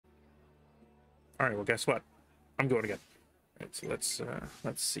All right, well, guess what? I'm going again. All right, so let's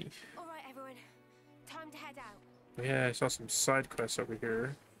see. All right, everyone. Time to head out. Yeah, I saw some side quests over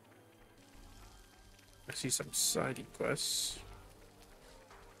here. I see some side quests.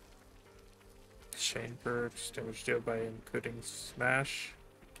 Chain perks, damage dealt by including smash.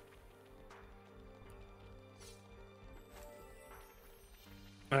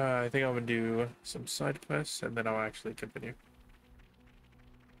 I think I'm gonna do some side quests and then I'll actually continue.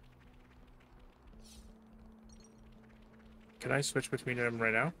 Can I switch between them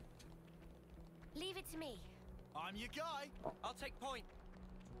right now? Leave it to me. I'm your guy. I'll take point.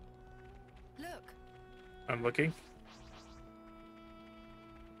 Look. I'm looking.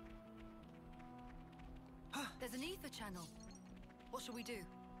 There's an ether channel. What shall we do?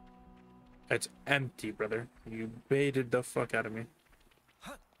 It's empty, brother. You baited the fuck out of me.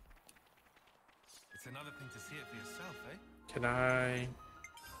 It's another thing to see it for yourself, eh? Can I...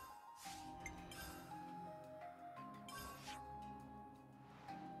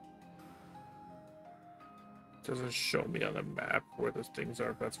 Doesn't show me on the map where those things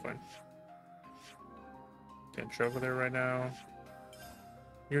are, but that's fine. Can't show over there right now.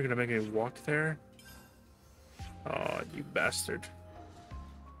 You're gonna make me walk there? Oh, you bastard.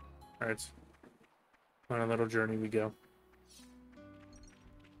 Alright. On a little journey we go.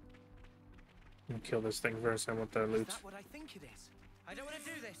 Kill this thing first, I want the loot. Is that what I think it is? I don't want to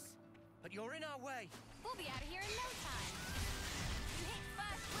do this, but you're in our way. We'll be out of here in no time. You hit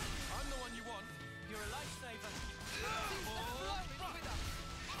first. I'm the one you want. You're a lifesaver.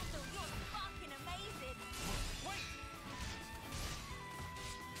 Ethel, you're fucking amazing. Wait!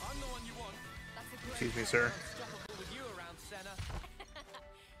 I'm the one you want. That's a great. Excuse me, sir. Unstoppable with you around, Senna.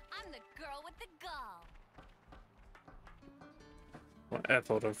 I'm the girl with the gall. Want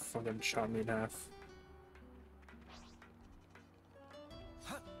Ethel to fucking shot me in half.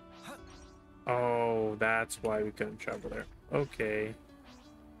 Oh, that's why we couldn't travel there. Okay.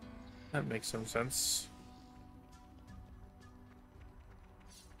 That makes some sense.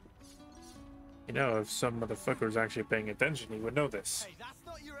 You know, if some motherfucker was actually paying attention, he would know this. Hey, that's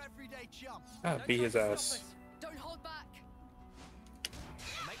not your everyday chump. Ah, Don't beat try his to stop ass. us. Don't hold back.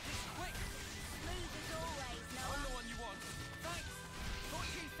 I'll make this quick. Smooth as always, I'm Noah. the one you want. Thanks.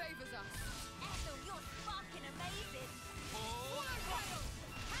 Fortune favors us. Ethel, you're fucking amazing. Hammerhead,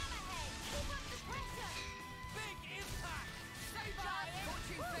 keep up the pressure. Big impact.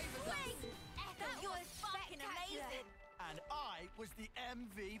 Fortune favors us. Ethel, you're fucking amazing. And I was the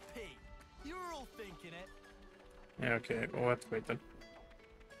MVP. You were all thinking it. Yeah, okay, we'll have to wait then.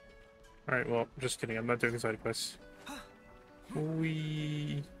 Alright, well, just kidding, I'm not doing side quests.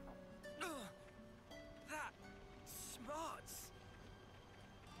 We That smarts.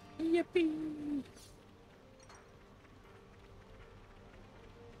 Yippee!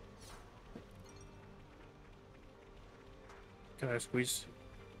 Can I squeeze?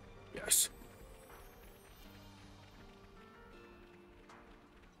 Yes.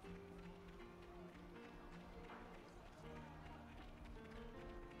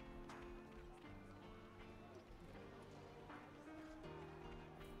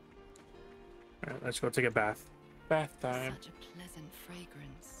 Alright, let's go take a bath. Bath time. Such a pleasant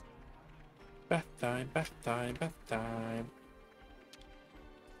fragrance. Bath time, bath time, bath time.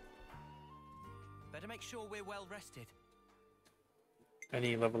 Better make sure we're well rested.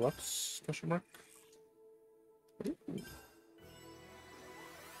 Any level ups? Question mark? Ooh.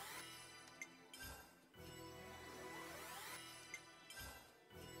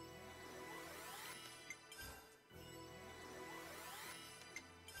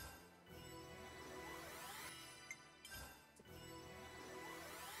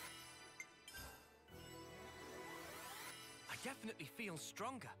 I definitely feel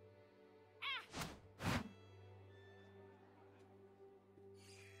stronger.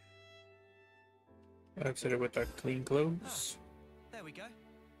 Exit it with our clean clothes. There we go.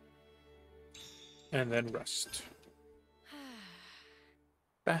 And then rest.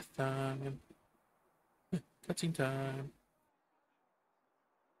 Bath time. Cutscene time.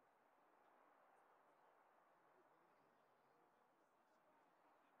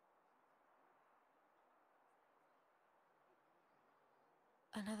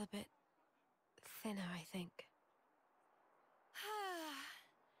 Another bit thinner, I think.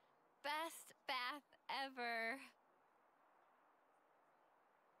 Best bath ever.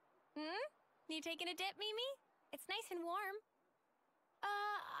 You taking a dip, Mimi? It's nice and warm.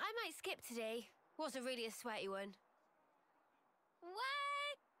 I might skip today. Wasn't really a sweaty one.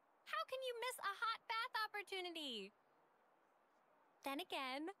 What? How can you miss a hot bath opportunity? Then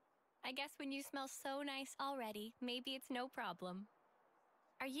again, I guess when you smell so nice already, maybe it's no problem.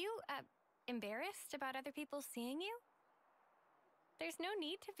 Are you, embarrassed about other people seeing you? There's no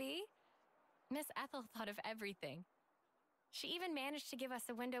need to be. Miss Ethel thought of everything. She even managed to give us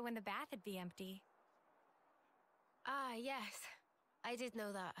a window when the bath would be empty. Ah, yes. I did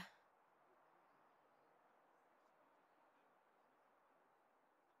know that.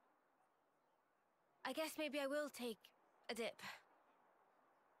 I guess maybe I will take a dip.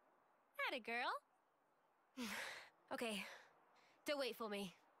 Atta girl. Okay. Don't wait for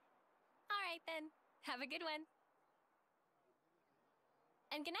me. All right then. Have a good one.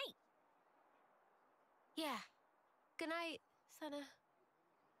 And good night. Yeah. Good night, Sana.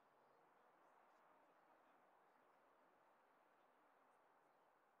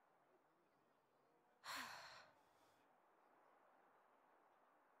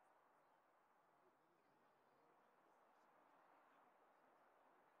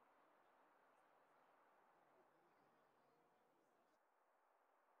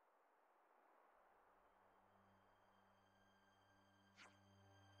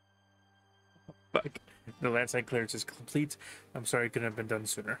 Fuck. The landside clearance is complete. I'm sorry it couldn't have been done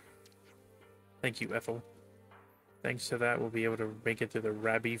sooner. Thank you, Ethel. Thanks to that, we'll be able to make it through the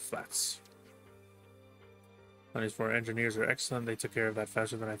Rabby Flats. These 4 engineers are excellent. They took care of that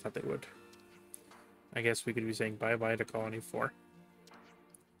faster than I thought they would. I guess we could be saying bye-bye to Colony 4.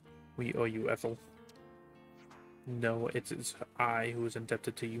 We owe you, Ethel. No, it's I who is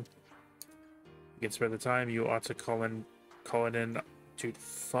indebted to you. You can spare the time. You ought to call it in. Dude,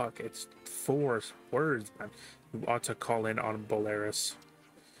 fuck, it's 4 words, man. You ought to call in on Bolaris.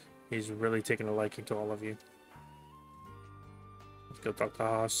 He's really taking a liking to all of you. Let's go talk to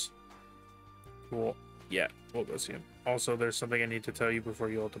Haas. Cool. Yeah, we'll go see him. Also, there's something I need to tell you before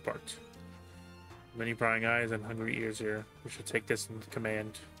you all depart. Many prying eyes and hungry ears here. We should take this into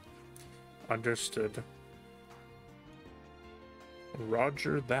command. Understood.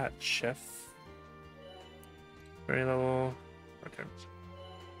 Roger that, chef. Very level. Okay.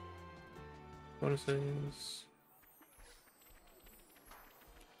 Bonuses.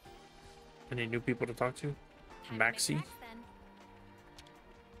 Any new people to talk to? Time to make Maxie? friends, then.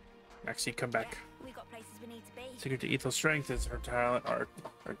 Maxie, come back. Yeah, we got places we need to be. Secret to Ethel's strength is her talent. Her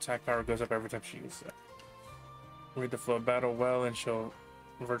attack power goes up every time she uses it. Read the flow of battle well, and she'll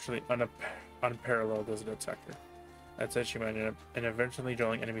virtually unparalleled as an attacker. That said, she might end up and eventually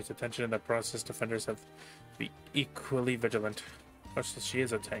drawing enemies' attention. In that process, defenders have to be equally vigilant. Much as she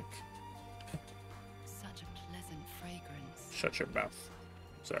is a tank. Such a pleasant fragrance. Shut your mouth.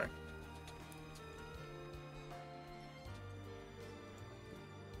 Sorry.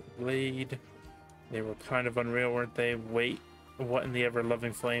 Blade. They were kind of unreal, weren't they? Wait, what in the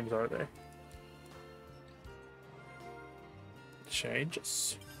ever-loving flames are they?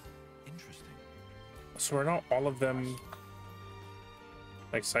 Changes. Interesting. So are not all of them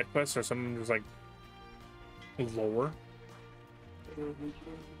like side quests, or some of them just like lore?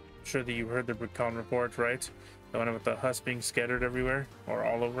 Sure that you heard the recon report, right? The one with the husk being scattered everywhere or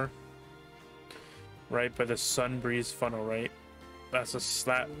all over. Right by the sun breeze funnel, right? That's a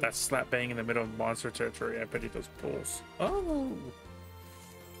slap. That's slap bang in the middle of monster territory. I pity those bulls. Oh.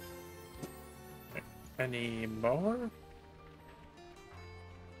 Any more?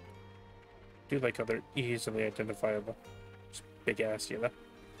 Do like other easily identifiable. Just big ass yellow.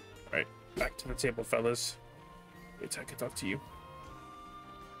 Alright, back to the table, fellas. Wait till I can talk to you.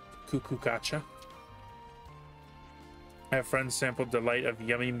 Cuckoo gotcha. I have friends sampled delight of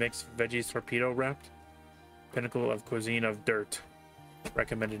yummy mixed veggies torpedo wrapped. Pinnacle of cuisine of dirt.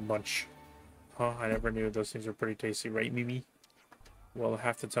 Recommended munch. Huh, I never knew those things were pretty tasty, right, Mimi? We'll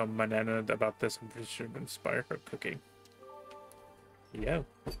have to tell my Nana about this. I'm pretty sure it'll inspire her cooking. Yeah.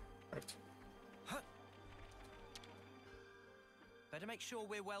 Right. Better make sure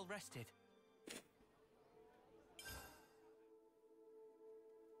we're well rested.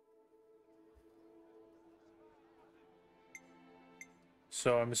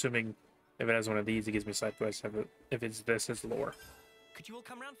 So I'm assuming if it has one of these, it gives me side quests. If it's this, it's lore. Could you all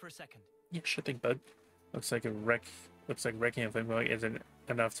come round for a second? Yeah, sure thing, bud. Looks like wrecking and flame isn't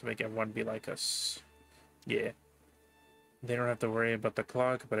enough to make everyone be like us. Yeah. They don't have to worry about the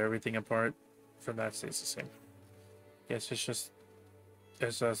clock, but everything apart from that stays the same. Guess it's just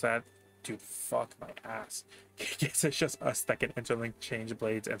that. Dude, fuck my ass. Guess it's just us that can interlink, change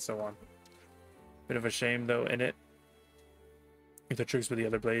blades, and so on. Bit of a shame though in it. The tricks with the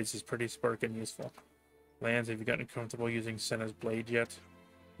other blades is pretty spark and useful. Lance, have you gotten comfortable using Senna's blade yet?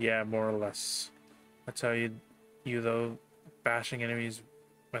 Yeah, more or less. I tell you though, bashing enemies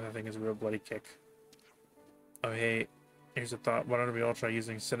with that thing is a real bloody kick. Oh hey, here's a thought. Why don't we all try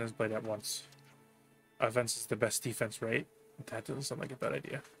using Senna's blade at once? Offense is the best defense, right? That doesn't sound like a bad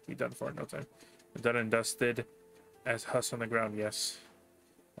idea. Be done for in no time. Done and dusted as husk on the ground, yes.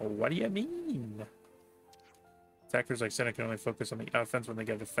 Oh, what do you mean? Attackers like Senna can only focus on the offense when they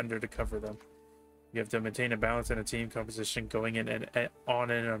get a defender to cover them. You have to maintain a balance in a team composition. Going in and on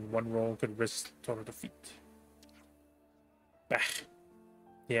one roll could risk total defeat. Bah.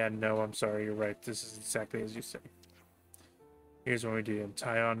 Yeah, no, I'm sorry, you're right. This is exactly as you say. Here's what we do.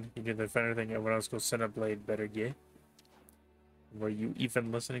 Tie on, you do the defender thing, everyone else goes Xenoblade better, yeah? Were you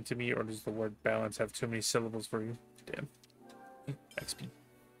even listening to me, or does the word balance have too many syllables for you? Damn. XP.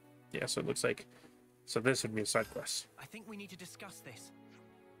 Yeah, so it looks like... So this would be a side quest. I think we need to discuss this.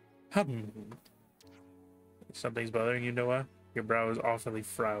 Something's bothering you, Noah? Your brow is awfully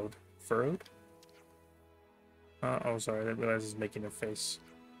furrowed. Furrowed? Oh, sorry, I didn't realize it's making a face.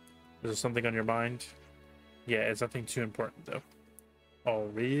 Is there something on your mind? Yeah, it's nothing too important, though. Oh,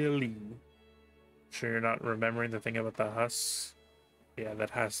 really? Sure you're not remembering the thing about the husks? Yeah, that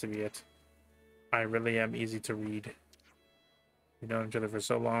has to be it. I really am easy to read. We've known each other for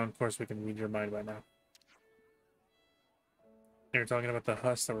so long, of course we can read your mind by now. You're talking about the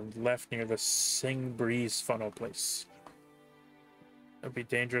husks that were left near the Sing Breeze funnel place. It would be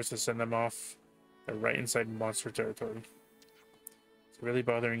dangerous to send them off. They're right inside monster territory. It's really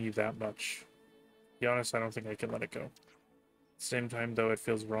bothering you that much. To be honest, I don't think I can let it go. At the same time, though, it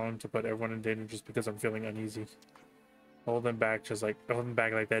feels wrong to put everyone in danger just because I'm feeling uneasy. Holding back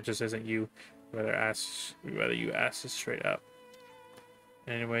like that just isn't you. Whether you ask it straight up.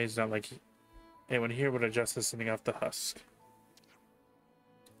 Anyways, not like anyone here would adjust this something off the husk.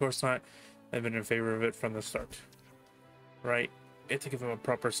 Of course not. I've been in favor of it from the start. Right? I had to give him a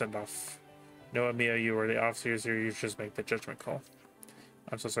proper send-off. No, Mia, you were the officers here. You just make the judgment call.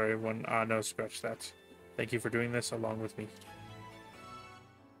 I'm so sorry, everyone. No, scratch that. Thank you for doing this along with me.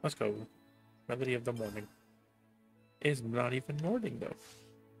 Let's go. Melody of the morning. It's not even morning, though.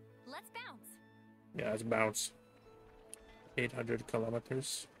 Let's bounce. Yeah, let's bounce. 800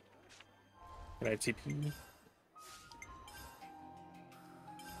 kilometers. Can I TP?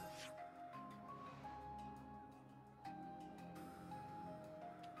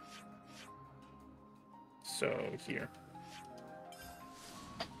 So, here.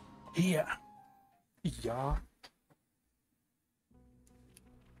 Yeah. Yeah.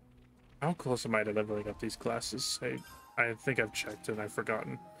 How close am I to leveling up these classes? I think I've checked and I've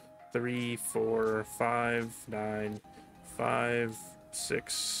forgotten. 3, 4, 5, 9, 5,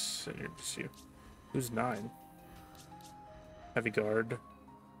 6, and here's you. Who's 9? Heavy guard.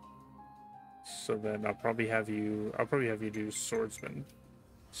 So then I'll probably have you do swordsman.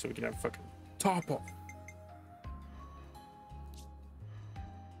 So we can have fucking topple.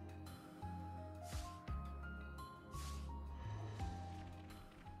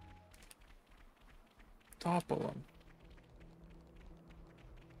 Topple him.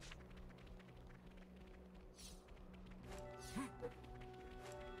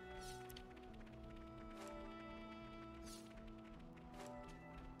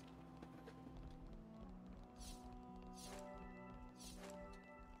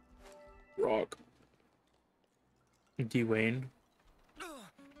 Rock. Dwayne. Oh,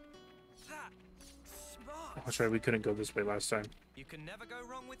 sorry, we couldn't go this way last time. You can never go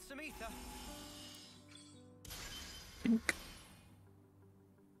wrong with some ether.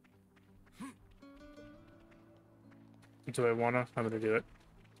 Do I wanna? I'm gonna do it.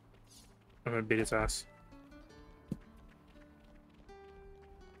 I'm gonna beat its ass.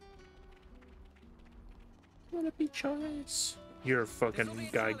 What a beat choice. You're a fucking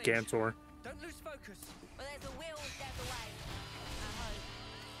gigantor. Don't lose focus. Well, there's a will, there's a way.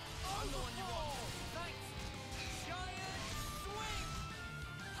 I'm the one you want. Thanks. Giant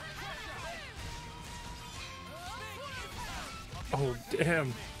swing. Oh,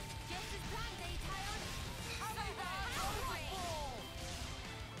 damn.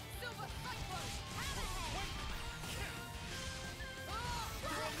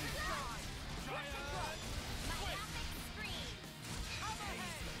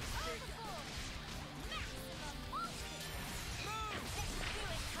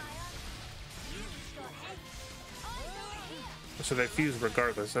 So they fuse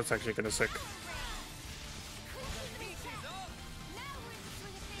regardless. That's actually kind of sick.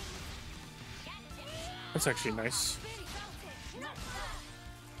 That's actually nice.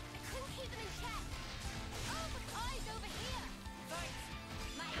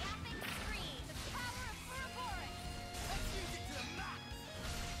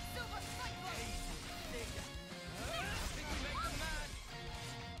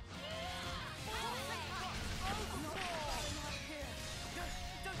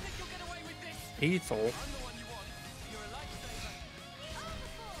 Ethel.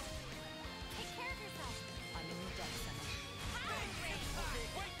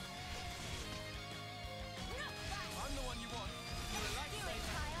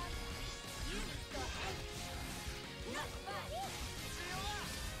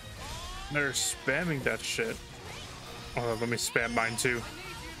 They're spamming that shit. Oh, let me spam mine too.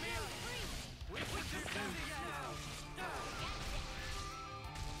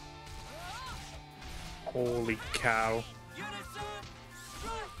 Holy cow.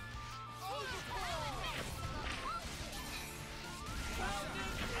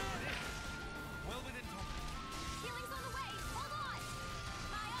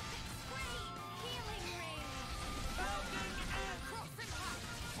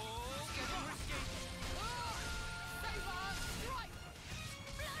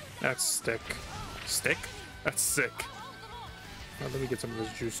 That's stick. Stick? That's sick. Now let me get some of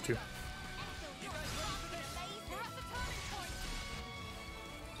this juice too.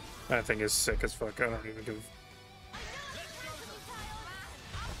 That thing is sick as fuck. I don't even give.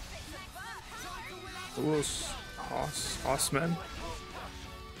 Who else? Hossman?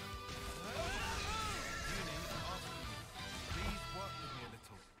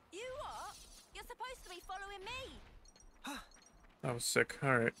 You what? You're supposed to be following me. That was sick.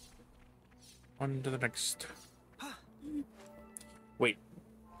 Alright. On to the next. Wait.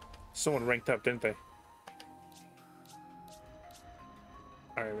 Someone ranked up, didn't they?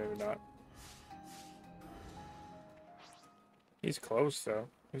 Alright, maybe not. He's close, though.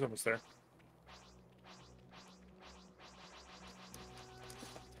 He's almost there.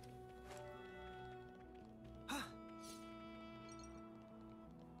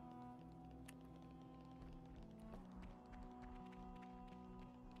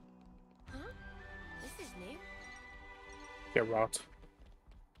 This is new. Get rot.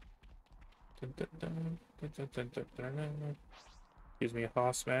 Excuse me,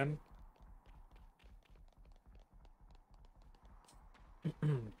 Hoss man.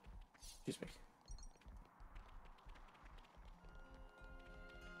 Excuse me.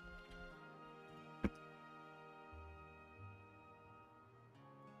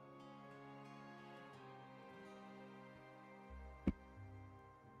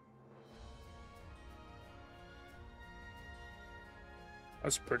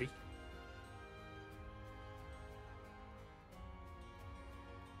 That's pretty.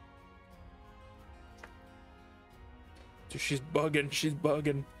 Dude, she's bugging. She's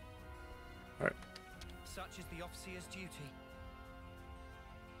bugging. All right. Such is the officer's duty.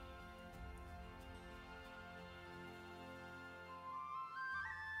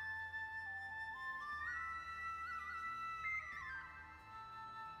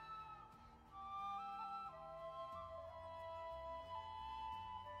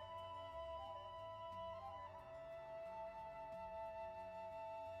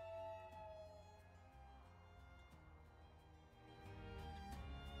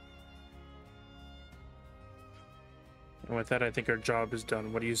 And with that, I think our job is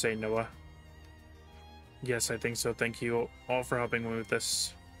done. What do you say, Noah? Yes, I think so. Thank you all for helping me with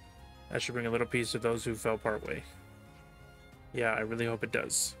this. That should bring a little peace to those who fell partway. Yeah, I really hope it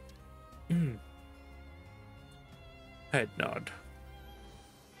does. Head nod.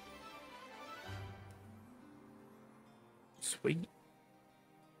 Sweet.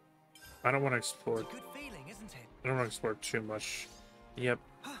 I don't want to explore. It's a good feeling, isn't it? I don't want to explore too much. Yep.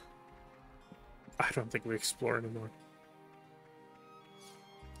 I don't think we explore anymore.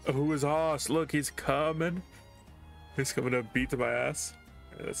 Oh, who is Hoss? Look, he's coming. He's coming to beat my ass.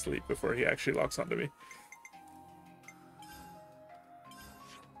 I'm gonna sleep before he actually locks onto me.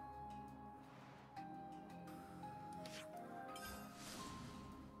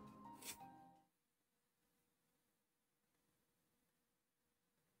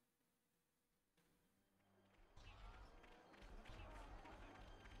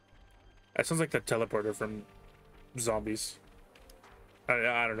 That sounds like the teleporter from Zombies.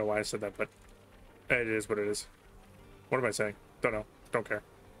 I don't know why I said that, but it is what it is. What am I saying? Don't know. Don't care.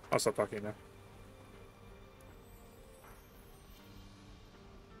 I'll stop talking now.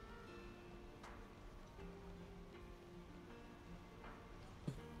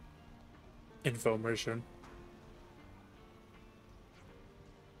 Infomercial.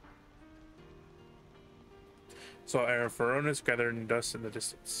 So our Verona's gathering dust in the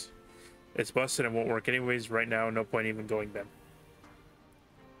distance. It's busted and won't work anyways right now. No point even going then.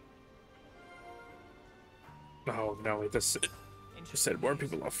 Oh no, it just said warn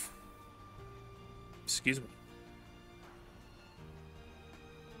people off. Excuse me.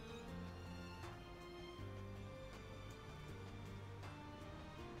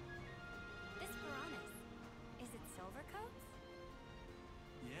 This Piranhas, is it Silvercoats?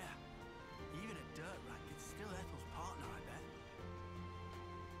 Yeah. Even a dirt rag, it's still Ethel's partner, I bet.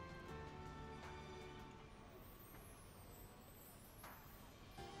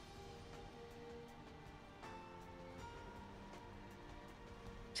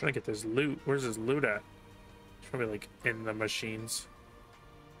 Trying to get this loot. Where's this loot at? It's probably like in the machines.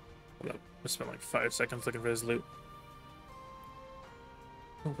 Hold up. I spent like 5 seconds looking for this loot.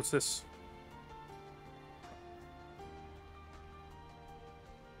 Oh, what's this?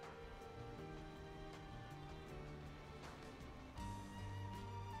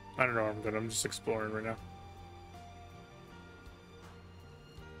 I don't know where I'm good. I'm just exploring right now.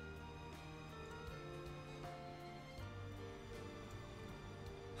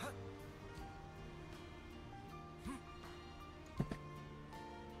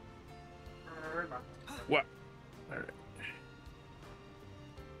 What? Alright.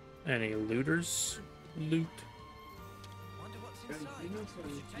 Any looters? Loot? Wonder what's inside.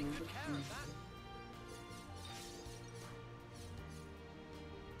 We should take good care of that.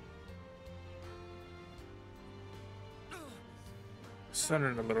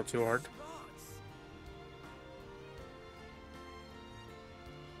 Centered a little too hard.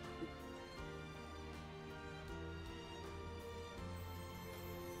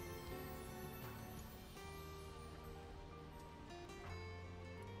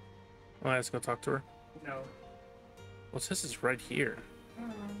 Well, let's go talk to her. No. What's this? Is right here.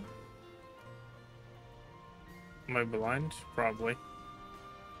 Am I blind? Probably.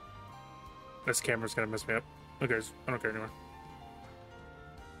 This camera's gonna mess me up. Who cares? I don't care anymore.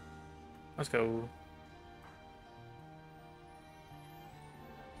 Let's go.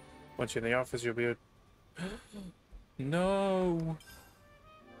 Once you're in the office, you'll be a... No!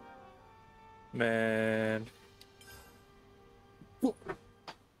 Man. Whoa.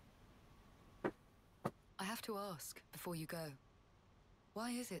 I have to ask before you go.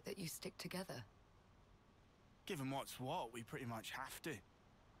 Why is it that you stick together? Given what's what, we pretty much have to.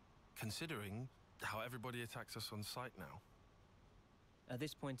 Considering how everybody attacks us on sight now. At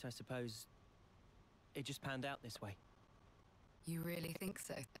this point, I suppose it just panned out this way. You really think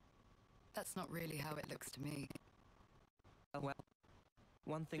so? That's not really how it looks to me. Oh well,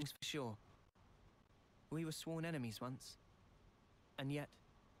 one thing's for sure. We were sworn enemies once. And yet,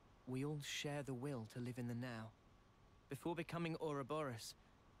 we all share the will to live in the now. Before becoming Ouroboros,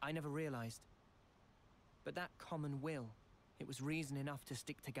 I never realized. But that common will, it was reason enough to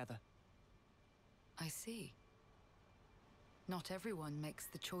stick together. I see. Not everyone makes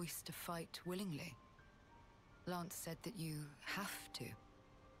the choice to fight willingly. Lance said that you have to.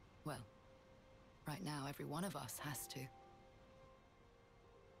 Well, right now every one of us has to.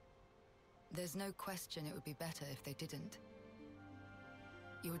 There's no question it would be better if they didn't.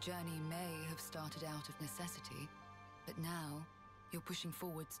 Your journey may have started out of necessity, but now you're pushing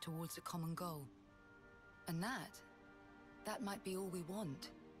forwards towards a common goal. And that might be all we want,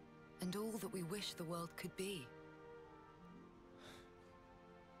 and all that we wish the world could be.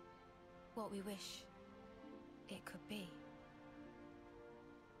 What we wish it could be.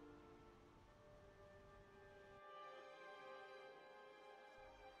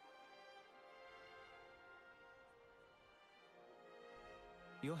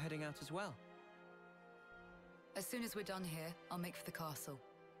 You're heading out as well. As soon as we're done here, I'll make for the castle.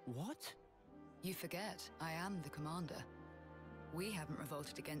 What? You forget, I am the commander. We haven't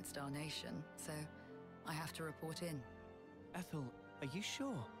revolted against our nation, so I have to report in. Ethel, are you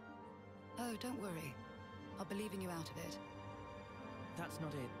sure? Oh, don't worry. I'll be leaving you out of it. That's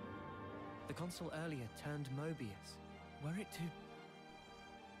not it. The consul earlier turned Mobius. Were it to...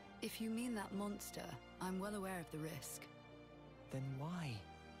 If you mean that monster, I'm well aware of the risk. Then why?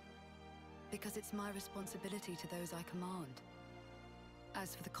 Because it's my responsibility to those I command.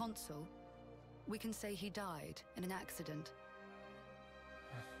 As for the consul, we can say he died in an accident.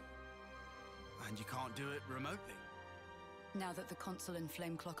 And you can't do it remotely. Now that the consul and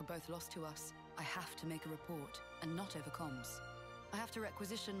Flameclock are both lost to us, I have to make a report, and not over comms. I have to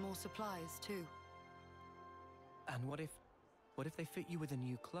requisition more supplies, too. And what if they fit you with a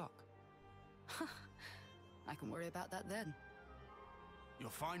new clock? I can worry about that then. You're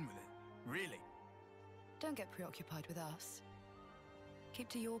fine with it, really? Don't get preoccupied with us. Keep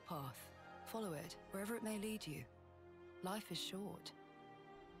to your path. Follow it, wherever it may lead you. Life is short.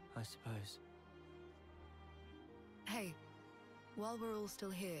 I suppose. Hey, while we're all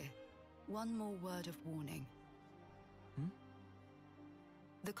still here, one more word of warning.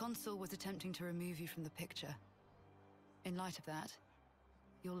 The consul was attempting to remove you from the picture. In light of that,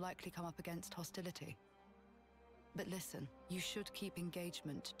 you'll likely come up against hostility. But listen, you should keep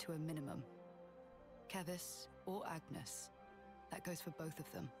engagement to a minimum. Kevis or Agnes, that goes for both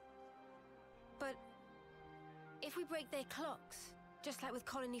of them. But if we break their clocks, just like with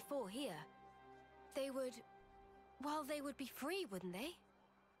Colony 4 here, they would... well, they would be free, wouldn't they?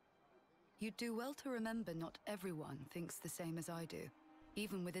 You'd do well to remember not everyone thinks the same as I do.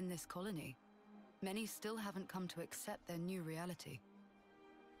 Even within this colony, many still haven't come to accept their new reality.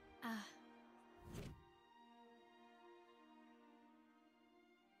 Ah.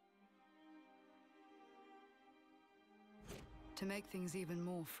 To make things even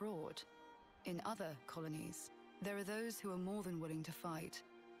more fraught, in other colonies, there are those who are more than willing to fight,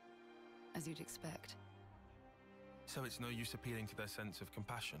 as you'd expect. So it's no use appealing to their sense of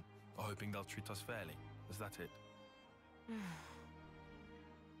compassion, or hoping they'll treat us fairly. Is that it?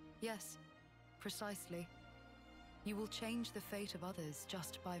 Yes, precisely. You will change the fate of others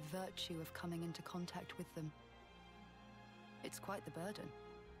just by virtue of coming into contact with them. It's quite the burden.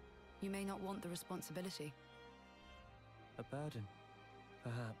 You may not want the responsibility. A burden,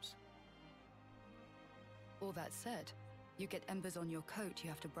 perhaps. All that said, you get embers on your coat, you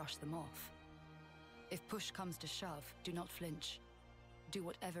have to brush them off. If push comes to shove, do not flinch. Do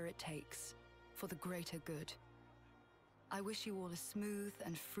whatever it takes, for the greater good. I wish you all a smooth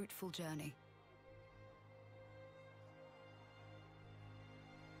and fruitful journey.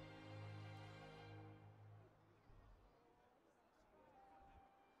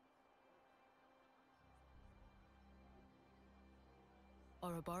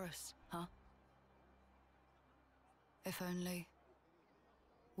 Ouroboros, huh? If only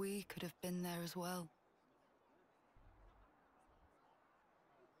we could have been there as well.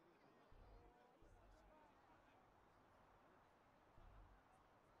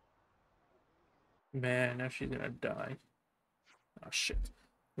 Man, now she's gonna die. Oh shit.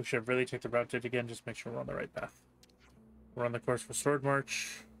 We should have really checked the route date again, just make sure we're on the right path. We're on the course for Sword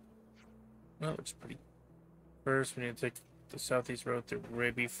March. Well, it looks pretty. First, we need to take the southeast road through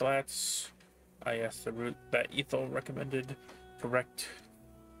Raby Flats. Ah, yes, the route that Ethel recommended. Correct.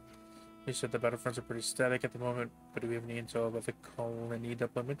 He said the battlefronts are pretty static at the moment, but do we have any intel about the colony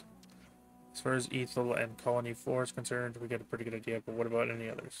deployment? As far as Ethel and Colony 4 is concerned, we got a pretty good idea, but what about any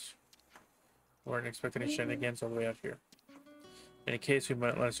others? We weren't expecting any shenanigans all the way out here. In a case, we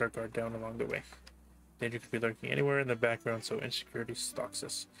might let our guard down along the way. Danger could be lurking anywhere in the background, so insecurity stalks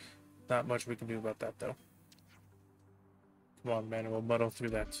us. Not much we can do about that, though. Come on, man, we'll muddle through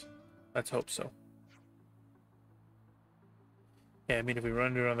that. Let's hope so. Yeah, I mean, if we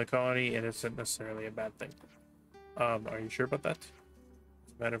run around the colony, it isn't necessarily a bad thing. Are you sure about that?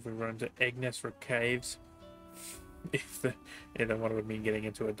 Doesn't matter if we run into Agnes or caves. If the, you know, one would mean getting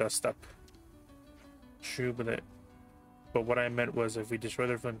into a dust up. True, but what I meant was if we destroy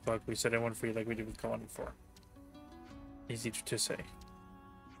their flint plug, we set everyone free like we did with Colony 4. Easy to say.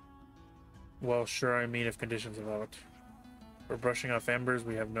 Well, sure, I mean if conditions allow it. We're brushing off embers,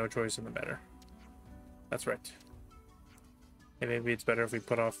 we have no choice in the matter. That's right. Hey, maybe it's better if we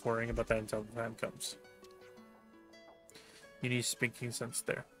put off worrying about that until the time comes. You need speaking sense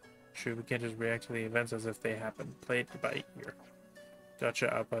there. True, we can't just react to the events as if they happen. Play it by ear.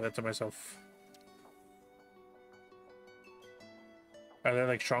 Gotcha, I'll apply that to myself. Are there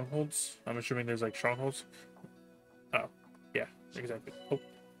like strongholds? I'm assuming there's like strongholds. Oh, yeah, exactly. Oh.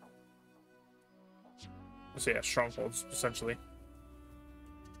 So yeah, strongholds, essentially.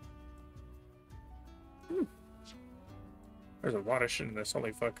 There's a lot of shit in this,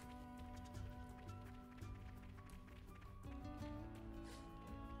 holy fuck.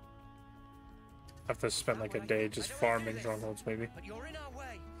 I have to spend like a day just farming strongholds, maybe. But you're in our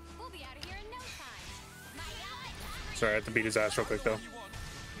way. We'll be out of here in no time. Sorry, I have to beat his ass real quick, though.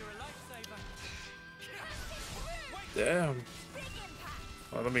 You're a lifesaver. Damn.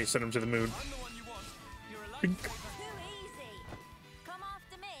 Well, let me send him to the moon. I'm the one you want. You're a Pink. lifesaver. Too easy. Come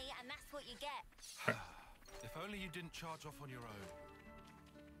after me, and that's what you get. If only you didn't charge off on your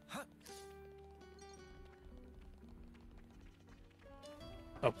own.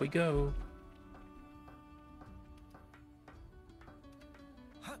 Up we go.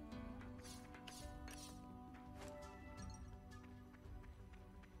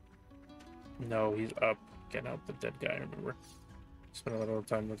 No, he's up. Getting out the dead guy, remember. Spent a little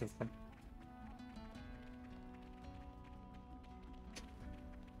time looking for him.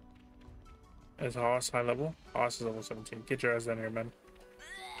 Is Haas high level? Haas is level 17. Get your ass down here, man.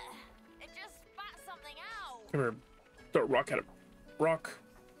 It just spat something out. Come here. Throw a rock at him. Rock.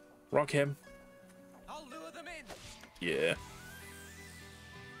 Rock him. I'll lure them in. Yeah.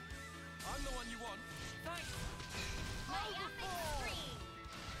 I'm the one you want. Thanks. Myopic scream.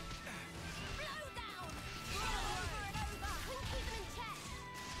 Blow down. Over and over. Couldn't keep them in check.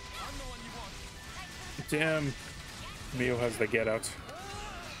 I'm the one you want. Damn. Mio has the get out.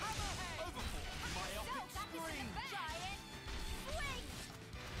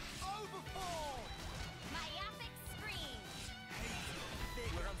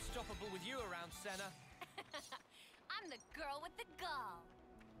 We're unstoppable with you around, Senna. I'm the girl with the gall.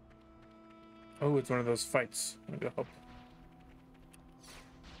 Oh, it's one of those fights. I'm gonna go help.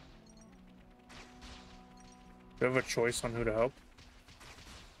 Do you have a choice on who to help?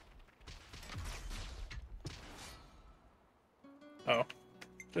 Oh,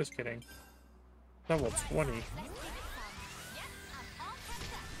 just kidding. Level 20. Let's give it some. Yep, I'm all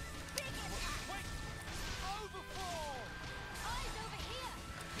prepped up. Big impact. Overfall! Eyes over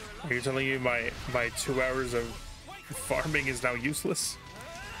here. Are you telling me my 2 hours of farming is now useless?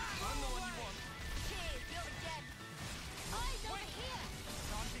 I'm the one you want. Cheers, you're the gem. Eyes over here.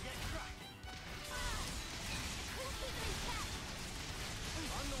 Time to get cracking. Couldn't keep them in check.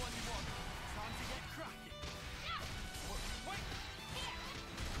 I'm the one you want. Time to get cracking. Wait!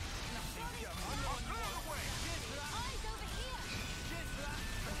 Nothing. I'm the one you want. Cheers for that. Eyes over here. Cheers for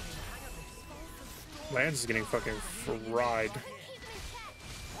that. Lance is getting fucking fried. Keep them in check.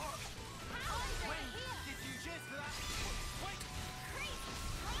 Eyes over here. Did you cheers for that? Wait! Creep.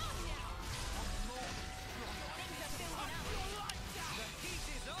 Strong now. Things are building up. The heat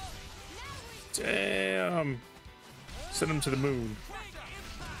is on. Now we're Damn. Send him to the moon. Big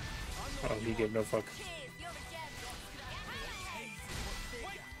impact. Oh, he gave no fuck. cheers, you're the gem.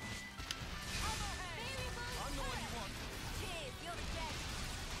 I'm the one you want. Cheers, you're the gem.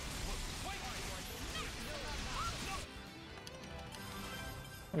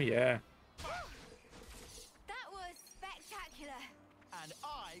 Oh yeah. That was spectacular. And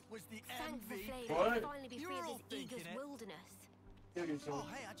I was the Thankful MVP. Flame What? will finally be You free were of all this thinking eager's it. wilderness. Oh,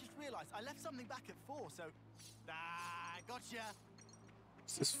 hey, I just realized I left something back at 4, so... Ah, gotcha.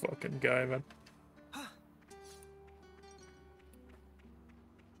 It's this fucking guy, man.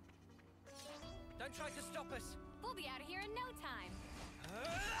 Don't try to stop us. We'll be out of here in no time.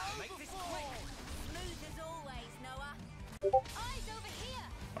 Make this quick. Smooth as always, Noah. Eyes over here.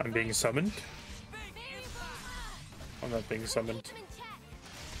 I'm being summoned. Variable. I'm not being summoned. Keep them in check.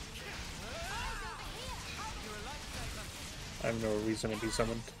 Eyes over here. I have no reason to be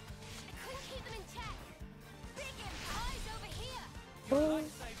summoned. Couldn't keep them in check. Big impact. Eyes over here. Oh.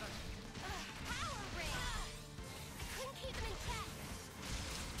 Power ring. Couldn't keep them in check.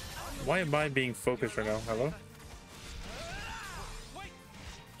 Why am I being focused right now? Hello?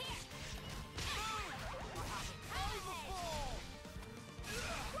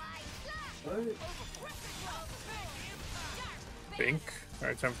 Pink.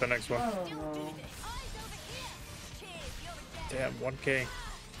 Alright, time for the next one. Eyes over here. Cheers, you're the gem. Damn, 1K. Couldn't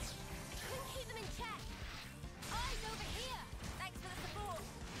keep them in check. Eyes over here. Thanks for the support.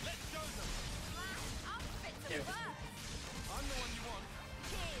 Let's show them. I'll spit some first. I'm the one you want.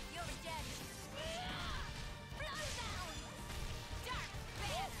 Cheers, you're the gem. Blow down. Dark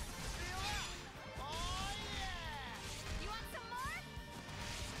banner. Oh, yeah! You want some more?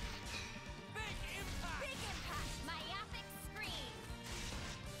 Big impact. Big impact. Myopic scream.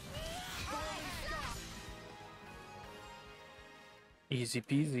 Easy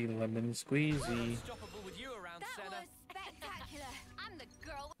peasy, lemon squeezy. Unstoppable with you around, That Senna. was spectacular. I'm the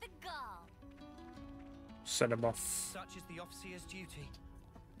girl with the gall. Send him off. Such is the officer's duty.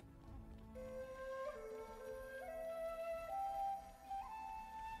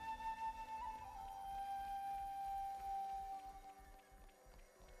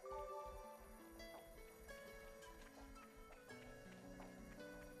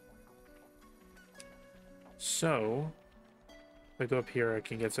 So, if I go up here, I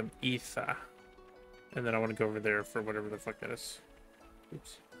can get some Ethel. And then I want to go over there for whatever the fuck that is.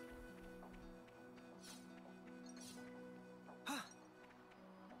 Oops.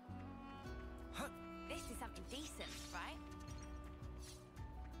 This is something decent, right?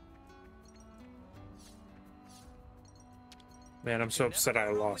 Man, I'm so upset I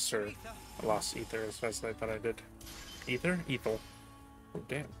lost her. I lost Ether as fast as I thought I did. Ether? Ethel. Oh,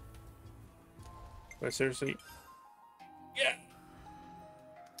 damn. Wait, seriously? Yeah!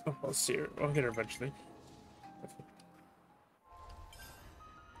 Oh, I'll see her. I'll get her eventually.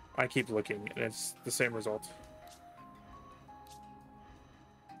 I keep looking, and it's the same result.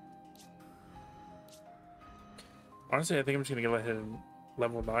 Honestly, I think I'm just gonna go ahead and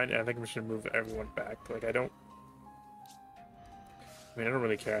level 9, and I think I'm just gonna move everyone back. Like, I don't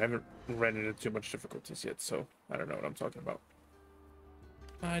really care. I haven't ran into too much difficulties yet, so I don't know what I'm talking about.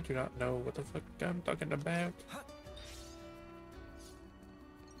 I do not know what the fuck I'm talking about.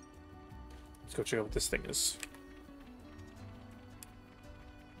 Let's go check out what this thing is.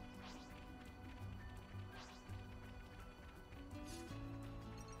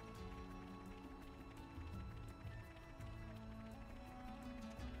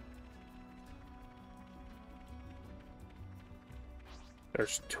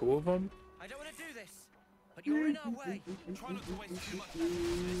 There's 2 of them? I don't want to do this, but you're in our way. Try not to waste too much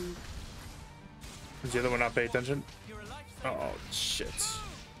energy. Does the other one not pay attention? You're a lifesaver. Oh, shit.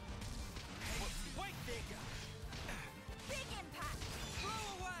 Wait, digger. Big impact! Blow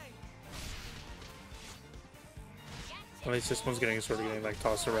away. At least this one's getting sort of getting like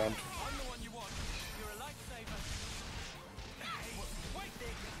tossed around. I'm the one you want. You're a lifesaver. Wait,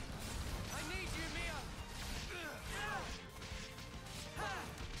 digger. I need you, Mia.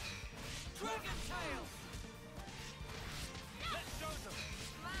 Dragon tail. Let's show them.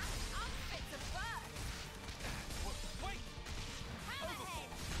 I'm fit to burn! Wait. Hammerhead!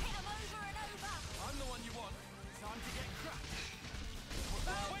 Hit 'em over and over! I'm the one you want. Time to get cracked.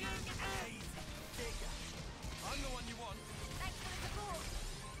 Wait. Digger. I'm the one you want. Thanks for the support!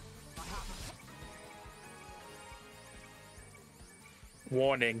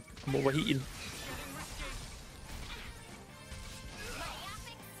 Warning, I'm overheating.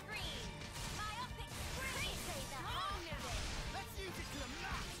 Myopic scream! Myopic scream! Say that harmony! Let's use it to the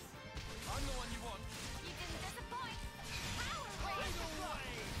max. I'm the one you want. You can disappoint! Power wave!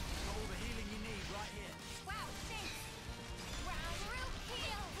 All the healing you need right here. Wow, thanks! Round root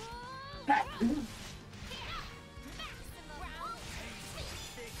heal! Maximum round!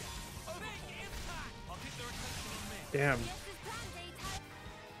 Digger. Big impact. I'll keep their attention on me. Damn, This is plan data!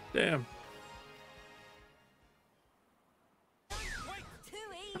 damn. Too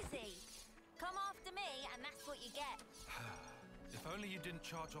easy! Come after me and that's what you get. If only you didn't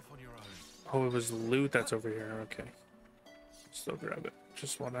charge off on your own. Oh, it was loot that's over here. Okay. Still grab it.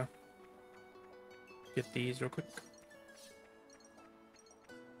 Just wanna get these real quick.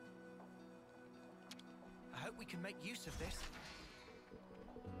 I hope we can make use of this.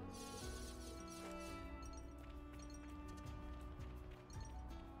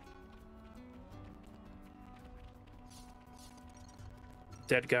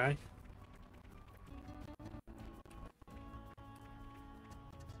 Dead guy.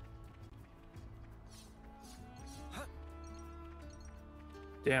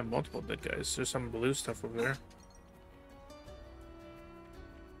 Damn, multiple dead guys. There's some blue stuff over there.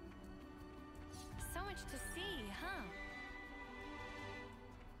 So much to see, huh?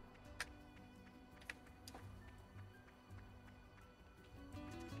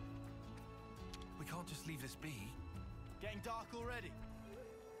 We can't just leave this be. Getting dark already.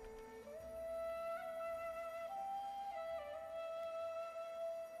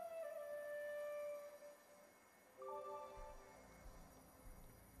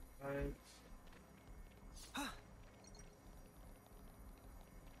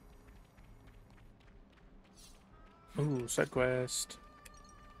 Ooh, side quest.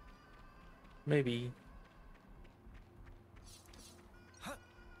 Maybe.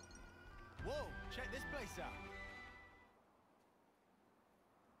 Whoa, check this place out.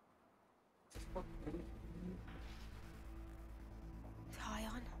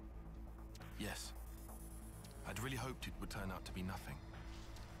 Tyon? Yes. I'd really hoped it would turn out to be nothing.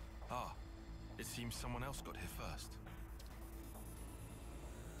 Ah, it seems someone else got here first.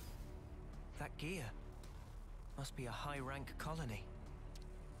 That gear must be a high-rank colony.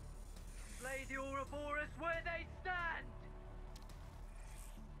 Lay the Ouroboros where they stand!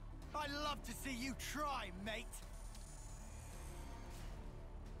 I'd love to see you try, mate!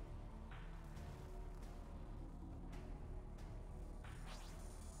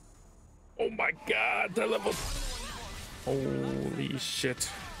 Oh my god, that level. Holy shit.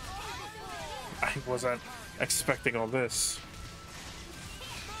 I wasn't expecting all this.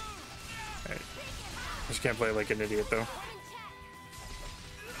 Right. I just can't play like an idiot though.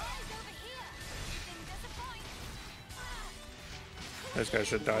 This guy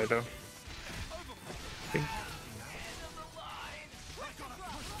should die though. Okay.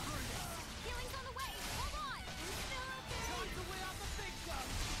 Healing's on the way! Hold on!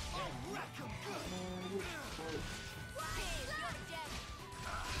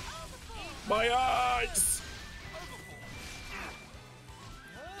 My eyes!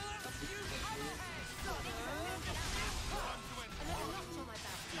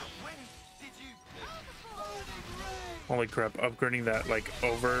 Holy crap, upgrading that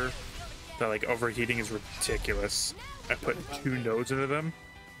overheating is ridiculous. I put 2 nodes into them.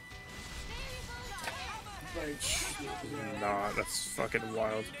 Nah, that's fucking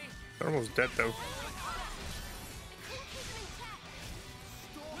wild. They're almost dead though.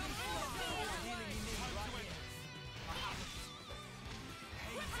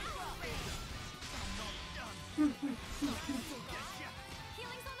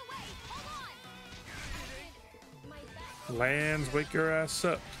 Lands, wake your ass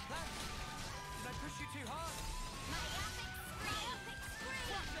up.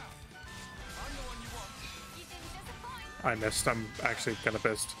 You I missed. I'm actually kind of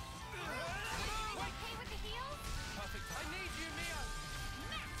pissed. Okay with the heels? Perfect. I need you, Neo.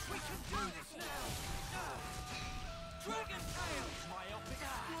 We can do this now. Dragon Tail. Myopic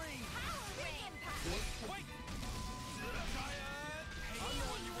scream. Big impact. Wait. Giant. I'm the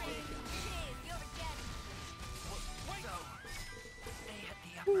one you want. Cheers, you're the get. Wait. They had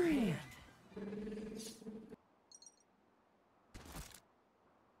the upper hand.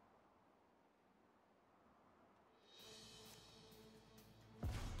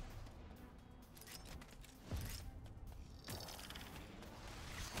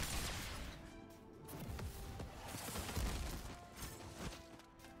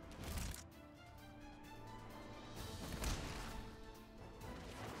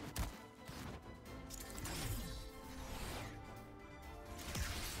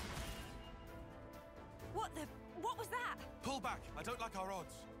 What was that? Pull back. I don't like our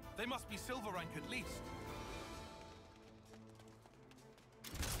odds. They must be silver rank at least.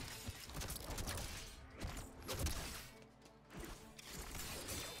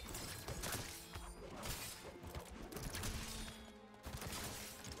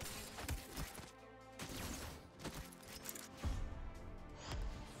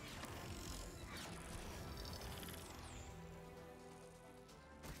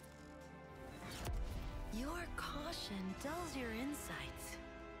 Your caution dulls your insights.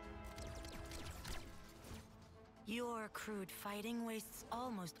 Your crude fighting wastes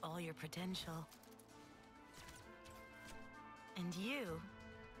almost all your potential. And you,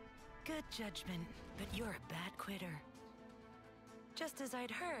 good judgment, but you're a bad quitter. Just as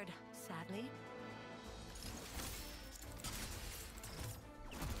I'd heard, sadly.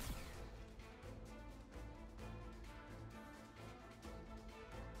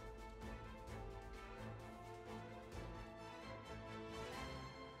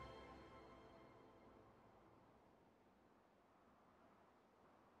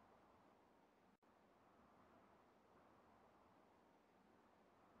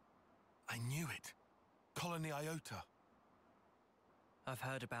 I knew it. Colony Iota. I've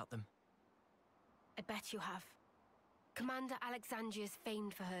heard about them. I bet you have. Commander Alexandria's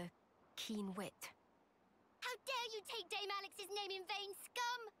famed for her keen wit. How dare you take Dame Alex's name in vain,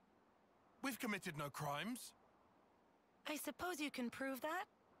 scum! We've committed no crimes. I suppose you can prove that?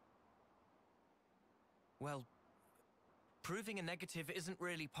 Well, proving a negative isn't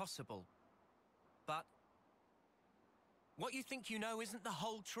really possible. But what you think you know isn't the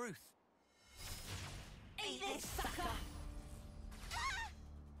whole truth. Eat this, sucker! Ah!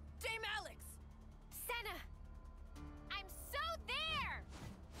 Dame Alex! Senna! I'm so there!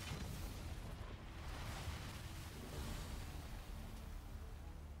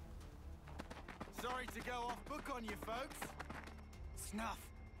 Sorry to go off book on you, folks. Snuff.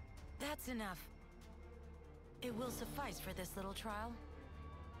 That's enough. It will suffice for this little trial.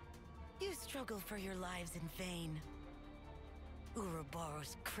 You struggle for your lives in vain.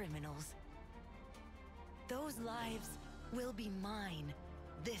 Ouroboros criminals. Those lives will be mine.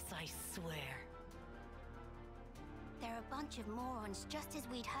 This I swear. They're a bunch of morons, just as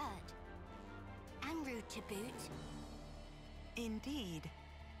we'd heard. And rude to boot. Indeed.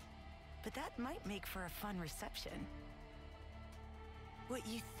 But that might make for a fun reception. What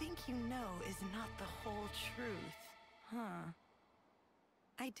you think you know is not the whole truth, huh?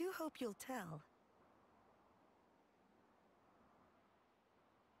 I do hope you'll tell.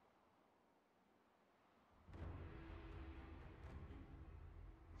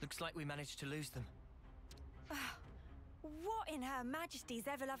 Looks like we managed to lose them. What in Her Majesty's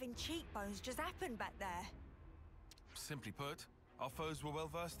ever-loving cheekbones just happened back there? Simply put, our foes were well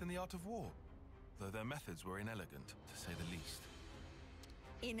versed in the art of war, though their methods were inelegant, to say the least.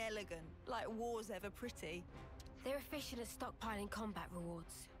 Inelegant, like war's ever pretty. They're efficient at stockpiling combat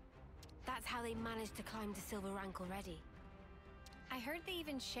rewards. That's how they managed to climb to silver rank already. I heard they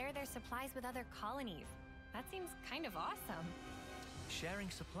even share their supplies with other colonies. That seems kind of awesome. Sharing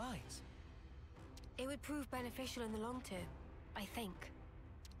supplies. It would prove beneficial in the long term, I think.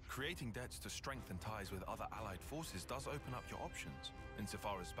 Creating debts to strengthen ties with other allied forces does open up your options,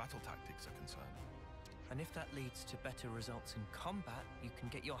 insofar as battle tactics are concerned. And if that leads to better results in combat, you can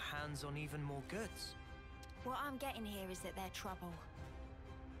get your hands on even more goods. What I'm getting here is that they're trouble.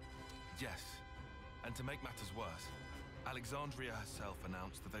 Yes, and to make matters worse, Alexandria herself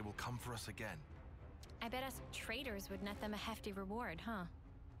announced that they will come for us again. I bet us traitors would net them a hefty reward, huh?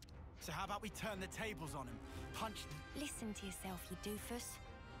 So how about we turn the tables on them? Punch them. Listen to yourself, you doofus.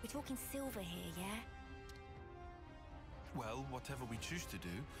 We're talking silver here, yeah? Well, whatever we choose to do,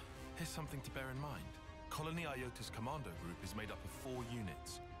 here's something to bear in mind. Colony Iota's commando group is made up of 4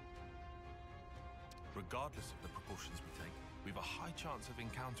 units. Regardless of the precautions we take, we have a high chance of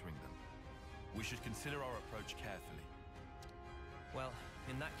encountering them. We should consider our approach carefully. Well,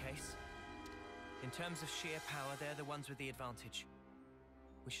 in that case, in terms of sheer power, they're the ones with the advantage.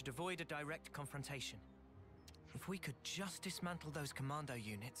 We should avoid a direct confrontation. If we could just dismantle those commando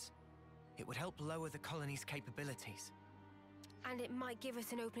units, it would help lower the colony's capabilities. And it might give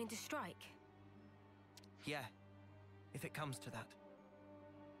us an opening to strike. Yeah, if it comes to that.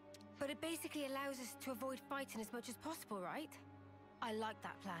 But it basically allows us to avoid fighting as much as possible, right? I like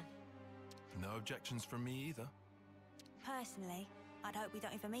that plan. No objections from me either. Personally, I'd hope we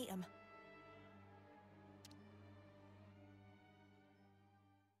don't even meet them.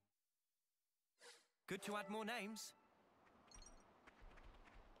 Good to add more names.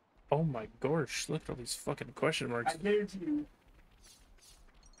 Oh my gosh, look at all these fucking question marks.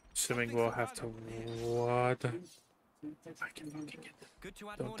 Assuming we'll have to what? I can fucking get them. Good to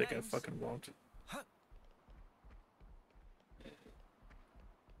add Don't more think names. I fucking won't. Huh.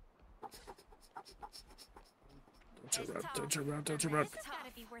 Don't you run. This has gotta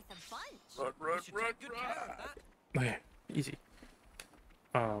be worth a bunch. Run. We should take good care of that. Okay, easy.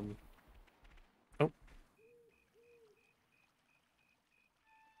 Oh.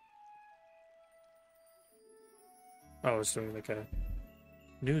 Oh, it's doing like a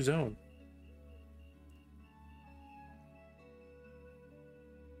new zone.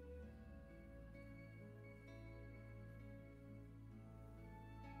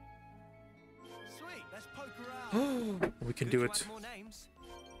 Sweet, let's poke around. We can Good do to it. add more names.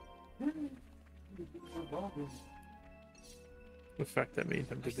 The fact that made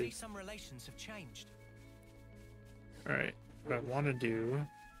him I to see be. some relations have changed. Alright, what I want to do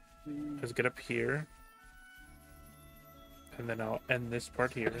is get up here. And then I'll end this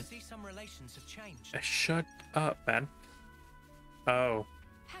part here. I see some relations have changed. Shut up, man. Oh.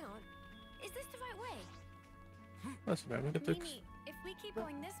 Hang on. Is this the right way? Listen, man, we got to Mimi, if we keep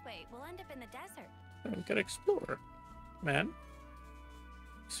going this way, we'll end up in the desert. we gotta explore. Man.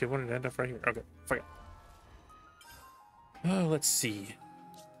 So you wanted to end up right here. Okay, fuck it. Oh, let's see.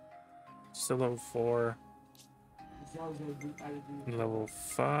 Still level 4. Level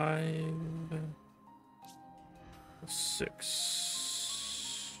 5.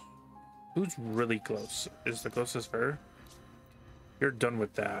 6. Who's really close? Is the closest her? You're done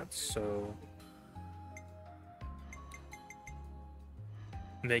with that, so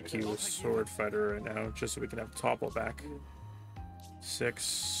make you a sword fighter right now, just so we can have Topple back.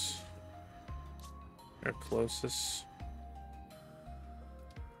 6. Our closest.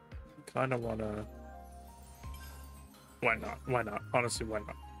 Kinda wanna. Why not? Why not? Honestly, why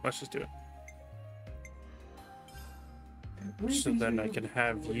not? Let's just do it. So then I can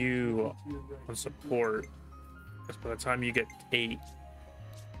have you on support. Because by the time you get 8,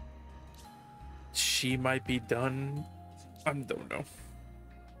 she might be done. I don't know.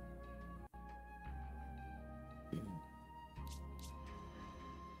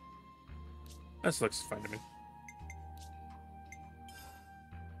 This looks fine to me.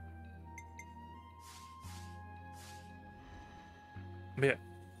 Yeah.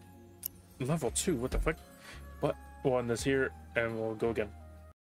 Level 2, what the fuck? What? We'll end this here and we'll go again.